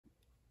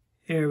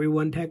Hey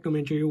everyone,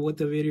 Technomentary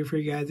with a video for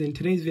you guys. In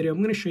today's video,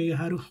 I'm going to show you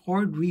how to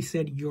hard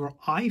reset your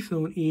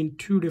iPhone in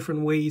two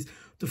different ways.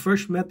 The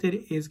first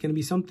method is going to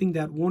be something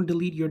that won't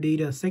delete your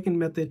data. Second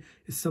method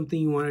is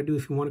something you want to do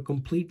if you want to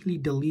completely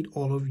delete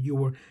all of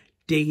your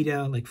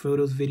data like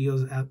photos,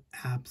 videos,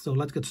 apps. So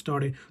let's get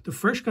started. The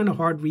first kind of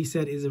hard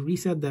reset is a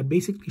reset that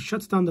basically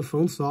shuts down the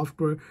phone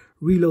software,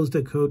 reloads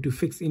the code to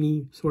fix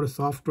any sort of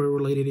software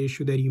related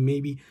issue that you may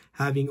be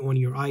having on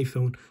your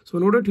iPhone. So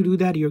in order to do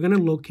that, you're going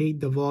to locate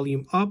the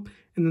volume up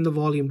and then the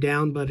volume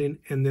down button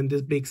and then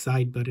this big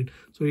side button.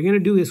 So what you're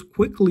going to do is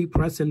quickly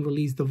press and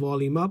release the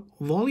volume up,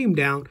 volume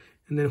down,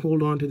 and then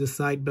hold on to the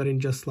side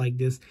button just like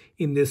this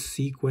in this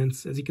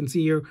sequence. As you can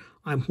see here,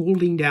 I'm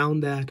holding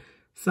down that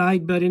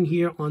side button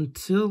here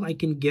until I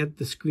can get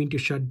the screen to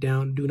shut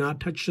down. Do not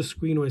touch the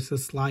screen or it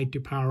says slide to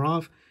power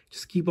off.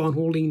 Just keep on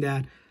holding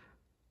that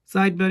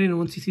side button, and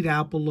once you see the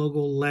Apple logo,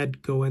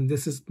 let go. And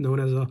this is known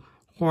as a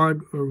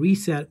hard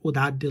reset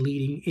without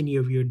deleting any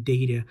of your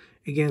data.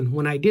 Again,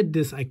 when I did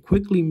this, I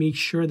quickly made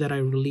sure that I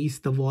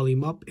released the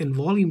volume up and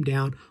volume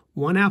down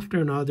one after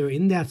another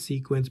in that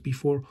sequence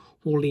before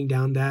holding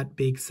down that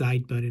big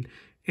side button.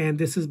 And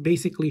this is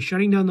basically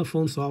shutting down the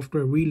phone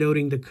software,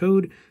 reloading the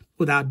code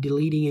without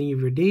deleting any of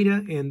your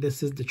data. And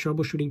this is the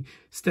troubleshooting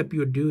step you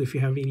would do if you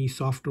have any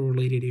software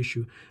related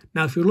issue.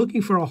 Now, if you're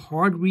looking for a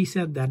hard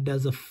reset that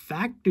does a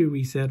factory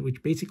reset,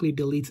 which basically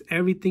deletes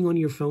everything on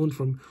your phone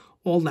from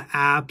all the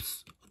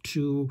apps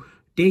to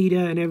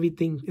data and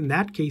everything, in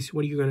that case,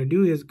 what you're going to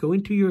do is go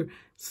into your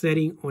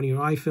setting on your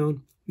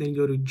iPhone, then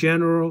go to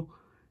General,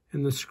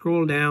 and then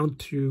scroll down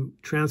to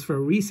Transfer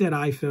Reset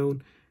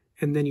iPhone.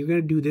 And then you're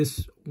going to do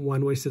this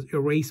one where it says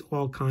Erase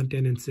All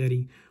Content and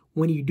Setting.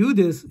 When you do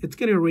this, it's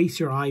going to erase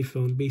your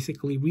iPhone,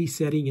 basically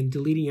resetting and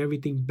deleting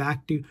everything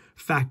back to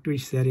factory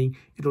setting.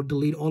 It'll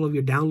delete all of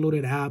your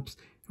downloaded apps,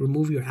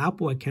 remove your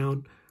Apple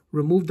account,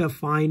 remove the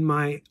Find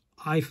My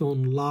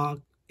iPhone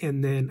lock,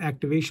 and then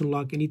activation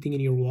lock, anything in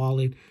your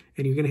wallet.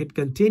 And you're going to hit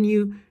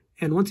continue.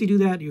 And once you do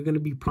that, you're going to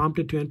be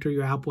prompted to enter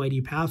your Apple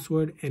ID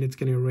password, and it's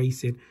going to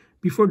erase it.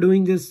 Before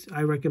doing this,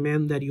 I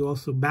recommend that you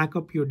also back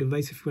up your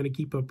device if you want to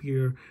keep up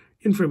your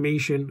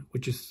information,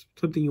 which is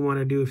something you want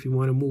to do if you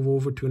want to move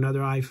over to another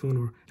iPhone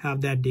or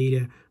have that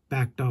data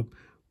backed up.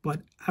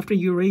 But after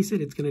you erase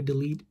it, it's going to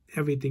delete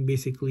everything,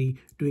 basically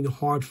doing a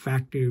hard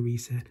factory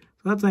reset.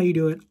 So that's how you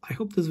do it. I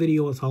hope this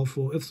video was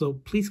helpful. If so,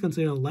 please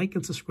consider a like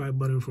and subscribe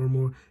button for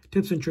more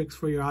tips and tricks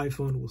for your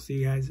iPhone. We'll see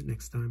you guys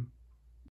next time.